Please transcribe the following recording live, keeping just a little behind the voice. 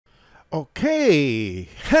Okay,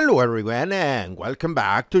 hello everyone and welcome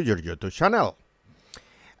back to your YouTube channel.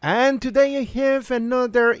 And today I have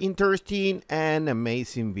another interesting and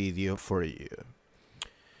amazing video for you.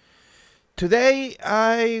 Today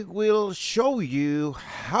I will show you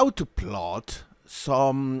how to plot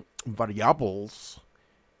some variables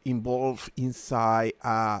involved inside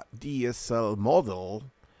a DSL model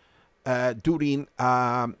during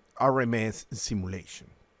RMS simulation.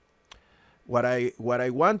 What I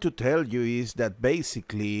want to tell you is that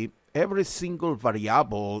basically every single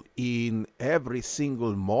variable in every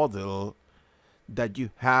single model that you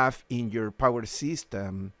have in your power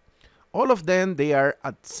system, all of them, they are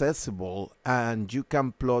accessible and you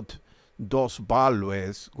can plot those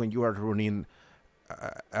values when you are running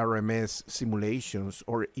RMS simulations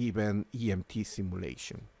or even EMT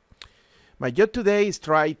simulation. My job today is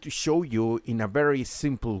try to show you in a very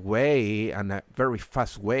simple way and a very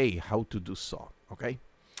fast way how to do so, okay?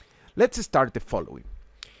 Let's start the following.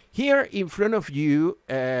 Here in front of you,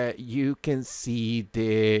 you can see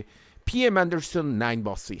the PM Anderson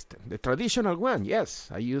 9-bus system, the traditional one. Yes,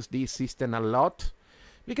 I use this system a lot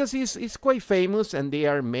because it's quite famous and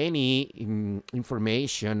there are many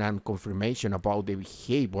information and confirmation about the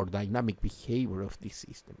behavior, dynamic behavior of this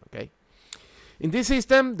system, okay? In this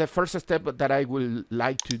system, the first step that I will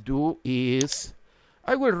like to do is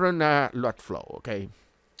I will run a load flow, okay?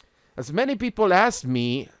 As many people ask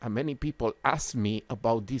me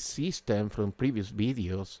about this system from previous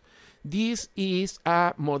videos, this is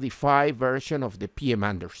a modified version of the PM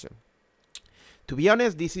Anderson. To be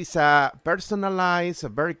honest, this is a personalized, a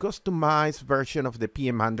very customized version of the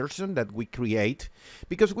PM Anderson that we create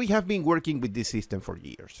because we have been working with this system for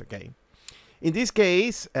years, okay? In this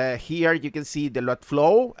case, here you can see the load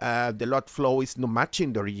flow. The load flow is not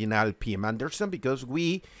matching the original PM Anderson because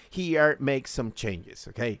we here make some changes,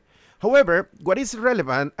 okay? However, what is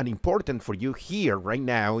relevant and important for you here right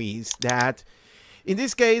now is that in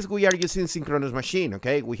this case, we are using synchronous machine,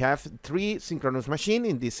 okay? We have 3 synchronous machines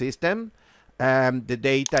in this system. The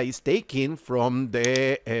data is taken from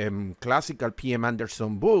the classical PM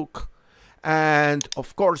Anderson book. And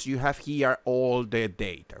of course, you have here all the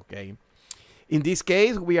data, okay? In this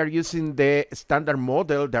case, we are using the standard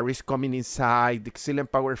model that is coming inside the DigSILENT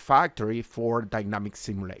Power Factory for dynamic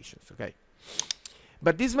simulations, okay?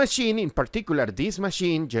 But this machine, in particular, this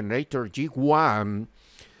machine, generator G1,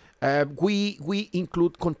 we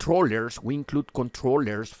include controllers. We include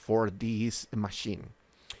controllers for this machine.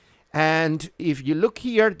 And if you look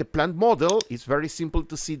here, the plant model, it's very simple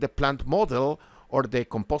to see the plant model or the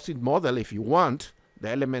composite model if you want, the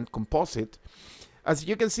element composite. As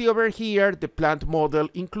you can see over here, the plant model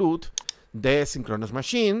includes the synchronous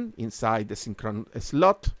machine inside the synchronous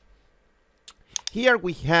slot. Here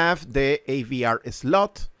we have the AVR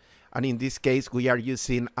slot, and in this case we are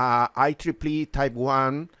using a IEEE Type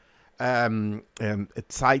 1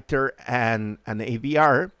 exciter and an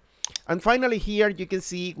AVR. And finally here you can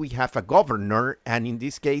see we have a governor, and in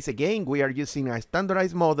this case again we are using a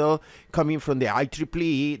standardized model coming from the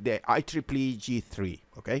IEEE G3,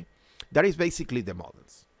 okay? That is basically the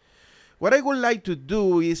models. What I would like to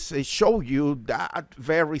do is show you that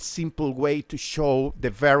very simple way to show the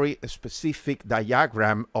very specific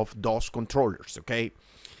diagram of those controllers, okay?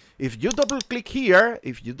 If you double click here,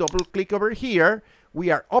 if you double click over here, we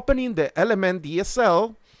are opening the element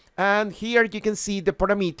DSL, and here you can see the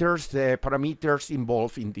parameters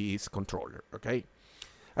involved in this controller, okay?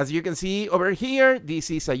 As you can see over here,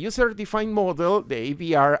 this is a user-defined model, the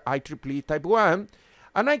AVR IEEE Type 1,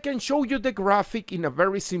 and I can show you the graphic in a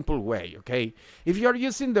very simple way, okay? If you are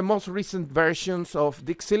using the most recent versions of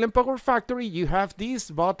the DigSILENT Power Factory, you have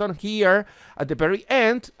this button here at the very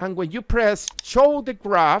end, and when you press show the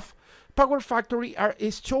graph, Power Factory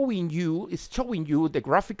is showing you the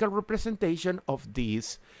graphical representation of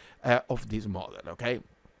this model, okay?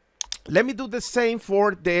 Let me do the same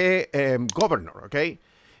for the governor, okay?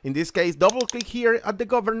 In this case, double click here at the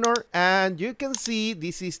governor, and you can see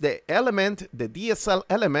this is the element, the DSL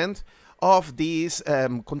element of this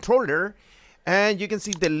controller, and you can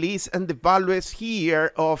see the list and the values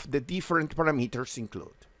here of the different parameters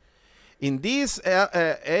included. In this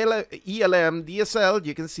ELM DSL,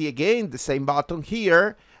 you can see again the same button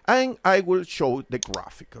here, and I will show the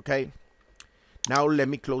graphic, okay? Now let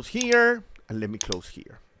me close here, and let me close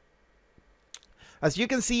here. As you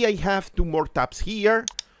can see, I have 2 more tabs here.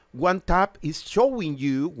 One tab is showing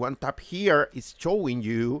you, one tab here is showing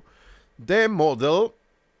you the model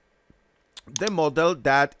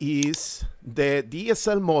that is the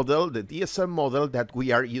DSL model that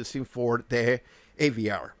we are using for the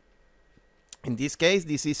AVR. In this case,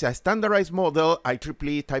 this is a standardized model,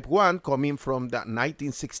 IEEE Type 1, coming from the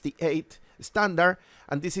 1968 standard,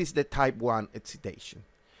 and this is the Type 1 excitation.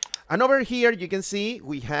 And over here, you can see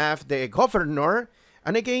we have the governor,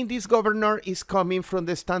 and again, this governor is coming from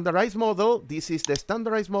the standardized model. This is the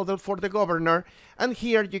standardized model for the governor, and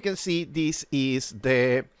here you can see this is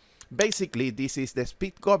the, basically, this is the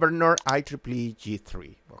speed governor IEEE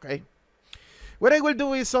G3, okay? What I will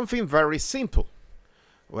do is something very simple.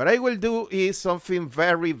 What I will do is something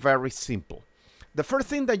very, very simple. The first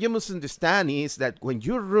thing that you must understand is that when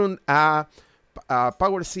you run a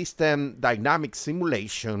power system dynamic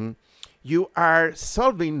simulation, you are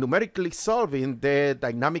numerically solving the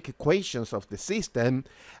dynamic equations of the system,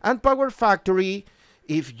 and Power Factory,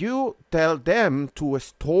 if you tell them to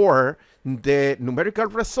store the numerical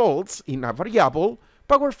results in a variable,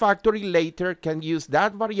 Power Factory later can use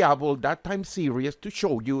that variable, that time series, to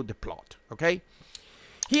show you the plot, okay?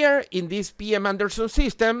 Here in this PM Anderson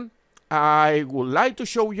system, I would like to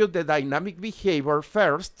show you the dynamic behavior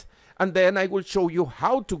first, and then I will show you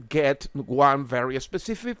how to get one very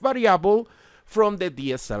specific variable from the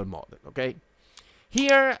DSL model, okay?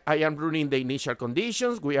 Here I am running the initial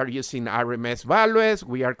conditions. We are using RMS values.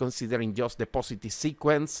 We are considering just the positive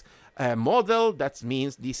sequence model. That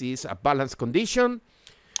means this is a balanced condition.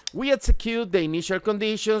 We execute the initial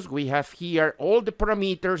conditions. We have here all the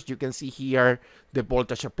parameters. You can see here the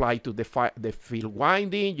voltage applied to the field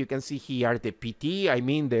winding. You can see here the PT, I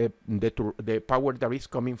mean the power that is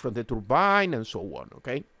coming from the turbine, and so on,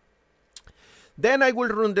 okay? Then I will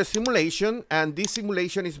run the simulation, and this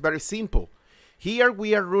simulation is very simple. Here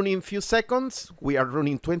we are running few seconds. We are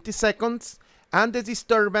running 20 seconds, and the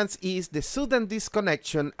disturbance is the sudden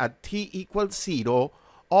disconnection at t equals 0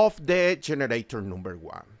 of the generator number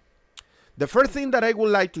 1. The first thing that I would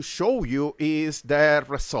like to show you is the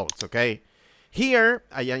results, okay? Here,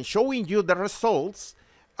 I am showing you the results.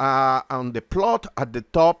 On the plot at the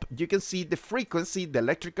top, you can see the frequency, the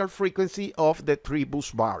electrical frequency of the 3 bus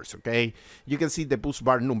bars, okay? You can see the bus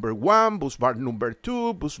bar number 1, bus bar number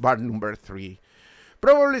 2, bus bar number 3.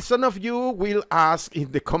 Probably some of you will ask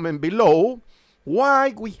in the comment below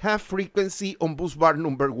why we have frequency on bus bar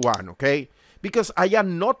number 1, okay? Because I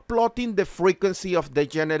am not plotting the frequency of the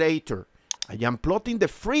generator. I am plotting the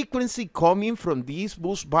frequency coming from this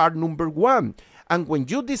bus bar number 1. And when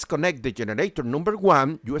you disconnect the generator number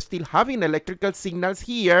 1, you are still having electrical signals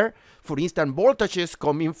here, for instance, voltages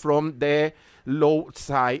coming from the load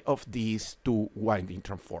side of this 2-winding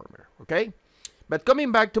transformer, okay? But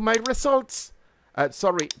coming back to my results,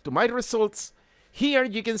 here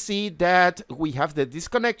you can see that we have the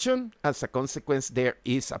disconnection. As a consequence, there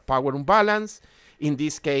is a power imbalance. In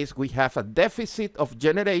this case, we have a deficit of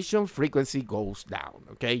generation. Frequency goes down,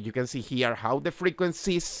 okay? You can see here how the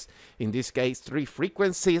frequencies, in this case, 3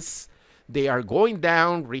 frequencies, they are going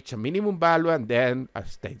down, reach a minimum value, and then a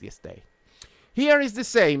steady state. Here is the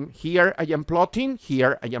same. Here I am plotting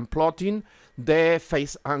the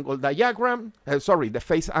phase angle diagram, the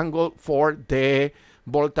phase angle for the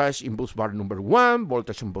voltage in bus bar number 1,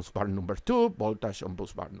 voltage on bus bar number 2, voltage on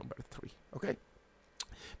bus bar number 3, okay?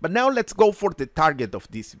 But now let's go for the target of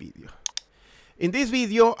this video. In this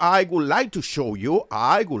video, I would like to show you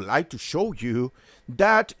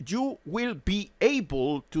that you will be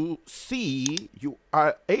able to see,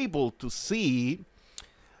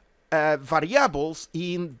 variables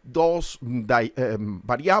in those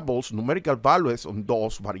variables, numerical values on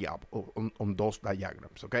those on those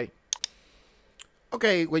diagrams, okay?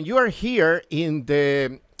 Okay, when you are here in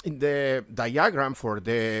the diagram for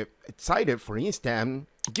the excited, for instance,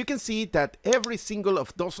 you can see that every single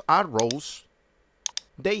of those arrows,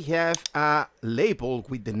 they have a label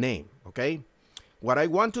with the name, okay? What I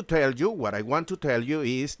want to tell you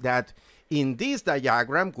is that in this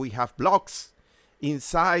diagram, we have blocks.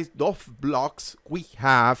 Inside those blocks, we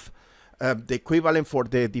have the equivalent for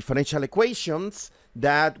the differential equations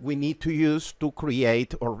that we need to use to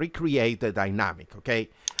create or recreate the dynamic, okay?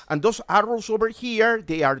 And those arrows over here,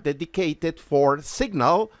 they are dedicated for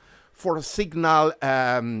signal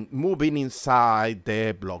moving inside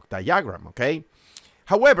the block diagram, okay?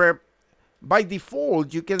 However, by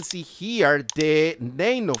default, you can see here the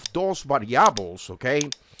name of those variables, okay?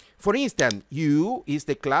 For instance, U is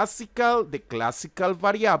the classical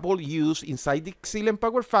variable used inside the DigSILENT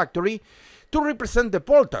Power Factory to represent the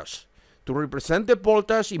voltage. To represent the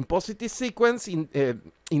voltage in positive sequence, in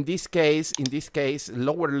this case,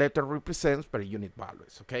 lower letter represents per unit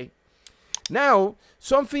values, okay? Now,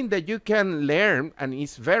 something that you can learn and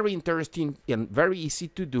is very interesting and very easy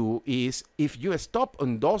to do is if you stop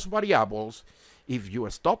on those variables, you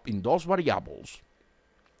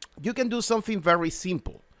can do something very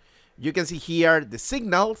simple. You can see here the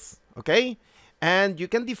signals, okay? And you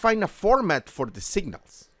can define a format for the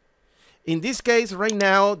signals. In this case, right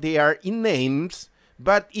now, they are in names,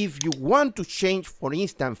 but if you want to change, for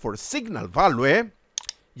instance, for signal value,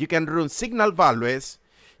 you can run signal values.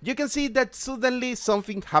 You can see that suddenly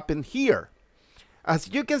something happened here.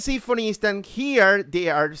 As you can see, for instance, here,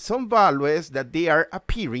 there are some values that they are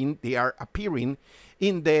appearing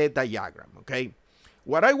in the diagram, okay?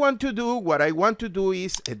 What I want to do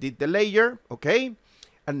is edit the layer, okay?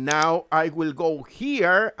 And now I will go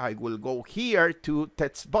here to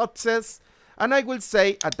text boxes, and I will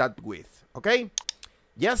say adapt width, okay?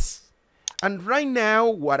 Yes. And right now,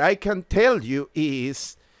 what I can tell you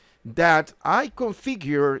is that I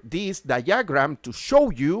configure this diagram to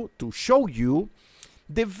show you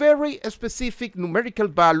the very specific numerical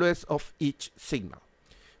values of each signal.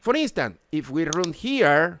 For instance, if we run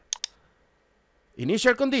here,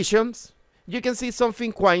 initial conditions, you can see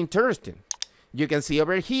something quite interesting. You can see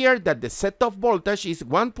over here that the set-off voltage is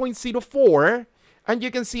 1.04, and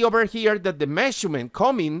you can see over here that the measurement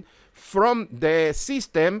coming from the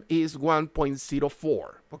system is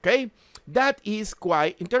 1.04, okay? That is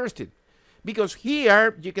quite interesting, because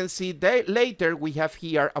here you can see that later we have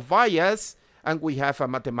here a bias, and we have a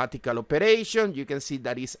mathematical operation. You can see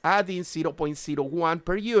that is adding 0.01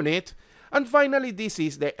 per unit. And finally, this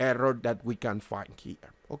is the error that we can find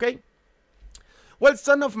here, okay? Well,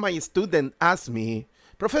 some of my students asked me,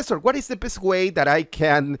 Professor, what is the best way that I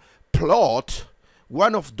can plot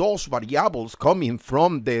one of those variables coming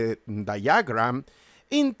from the diagram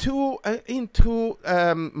into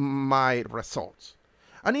my results?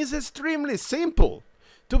 And it's extremely simple.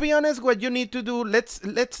 To be honest, what you need to do, let's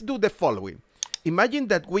do the following. Imagine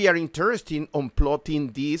that we are interested in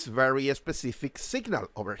plotting this very specific signal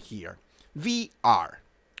over here, VR,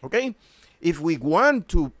 okay? If we want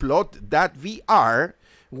to plot that VR,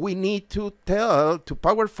 we need to tell to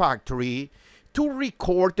Power Factory to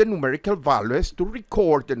record the numerical values,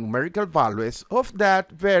 of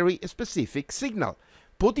that very specific signal,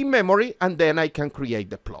 put in memory, and then I can create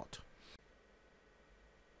the plot.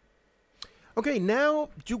 Okay, now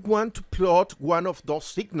you want to plot one of those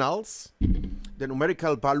signals, the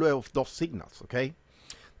numerical value of those signals, okay?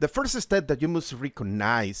 The first step that you must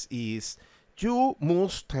recognize is you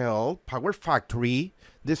must tell Power Factory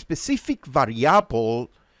the specific variable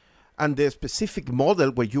and the specific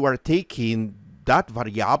model where you are taking that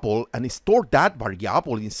variable and store that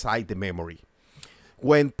variable inside the memory.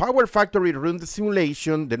 When Power Factory runs the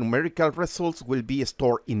simulation, the numerical results will be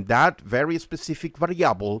stored in that very specific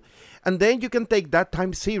variable, and then you can take that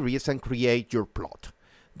time series and create your plot.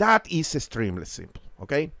 That is extremely simple,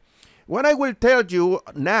 okay? What I will tell you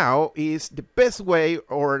now is the best way,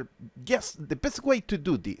 or yes, the best way to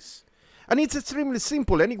do this. And it's extremely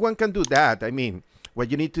simple. Anyone can do that. I mean, what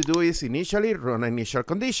you need to do is initially run an initial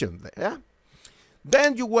condition. Yeah?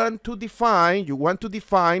 Then you want to define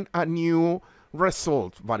a new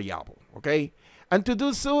result variable, okay? And to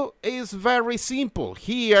do so is very simple.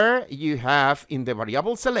 Here you have in the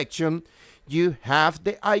variable selection, you have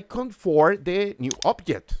the icon for the new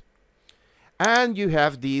object. And you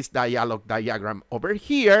have this dialog diagram over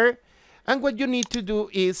here. And what you need to do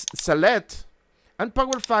is select, and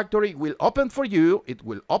Power Factory will open for you. It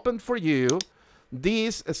will open for you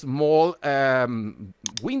this small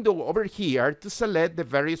window over here to select the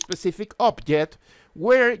very specific object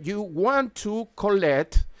where you want to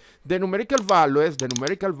collect the numerical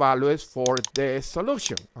values for the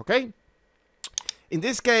solution, okay? In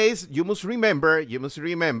this case, you must remember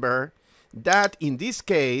that in this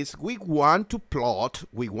case, we want to plot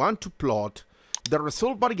the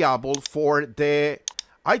result variable for the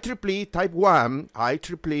IEEE Type 1,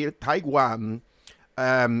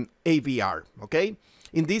 AVR, okay?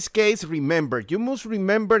 In this case, you must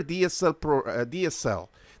remember DSL.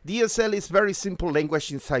 DSL is very simple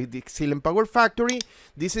language inside the DigSILENT Power Factory.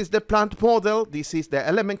 This is the plant model, this is the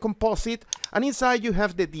element composite, and inside you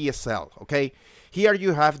have the DSL, okay? Here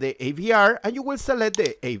you have the AVR, and you will select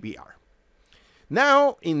the AVR.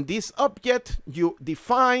 Now, in this object, you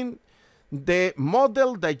define the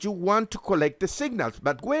model that you want to collect the signals.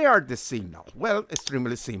 But where are the signals? Well,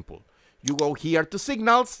 extremely simple. You go here to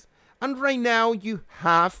signals, and right now you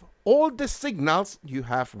have all the signals.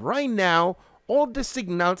 All the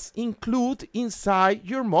signals include inside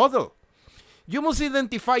your model. You must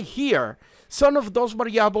identify here. Some of those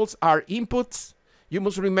variables are inputs. You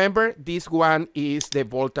must remember this one is the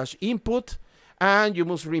voltage input. And you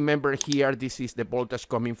must remember here, this is the voltage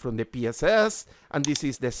coming from the PSS. And this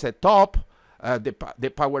is the setup,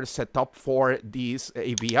 the power setup for this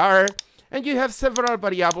AVR. And you have several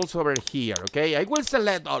variables over here, okay? I will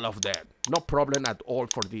select all of them. No problem at all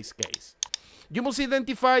for this case. You must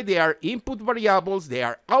identify they are input variables, they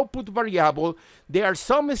are output variable, there are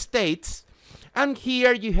some states, and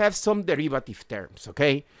here you have some derivative terms,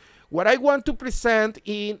 okay? What I want to present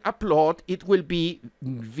in a plot, it will be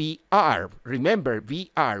VR. Remember,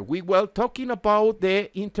 VR. We were talking about the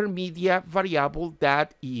intermediate variable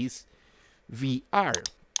that is VR.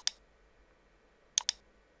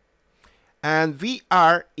 And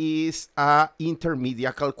VR is an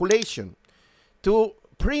intermediate calculation. To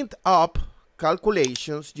print up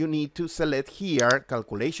calculations, you need to select here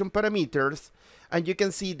calculation parameters, and you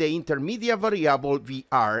can see the intermediate variable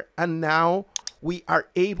VR, and now we are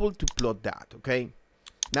able to plot that, okay?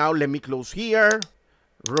 Now let me close here,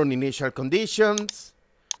 run initial conditions,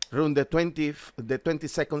 run the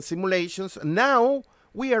 20-second simulations. Now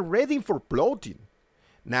we are ready for plotting.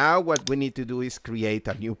 Now what we need to do is create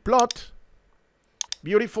a new plot.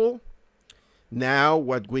 Beautiful. Now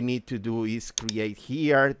what we need to do is create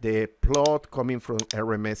here the plot coming from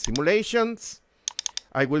RMS simulations.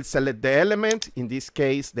 I will select the element. In this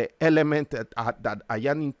case, the element that I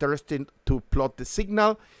am interested to plot the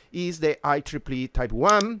signal is the IEEE type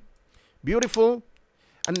 1. Beautiful.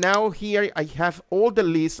 And now here I have all the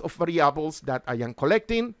list of variables that I am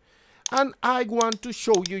collecting. And I want to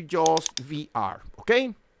show you just VR,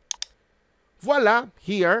 okay? Voila,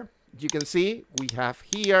 here you can see we have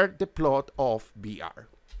here the plot of VR.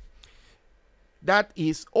 That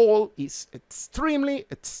is all. Is extremely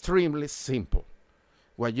simple.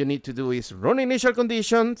 What you need to do is run initial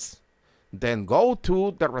conditions, then go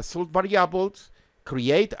to the result variables,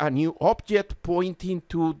 create a new object pointing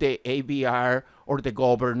to the AVR or the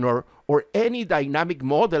governor or any dynamic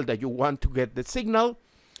model that you want to get the signal.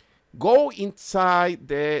 Go inside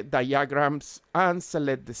the diagrams and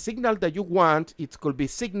select the signal that you want. It could be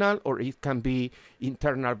signal or it can be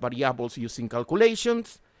internal variables using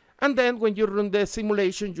calculations. And then when you run the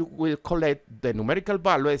simulation, you will collect the numerical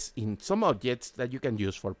values in some objects that you can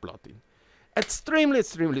use for plotting. Extremely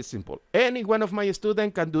simple. Any one of my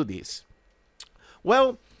students can do this.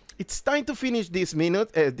 Well, it's time to finish this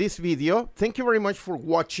video. Thank you very much for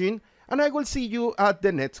watching, and I will see you at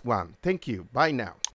the next one. Thank you. Bye now.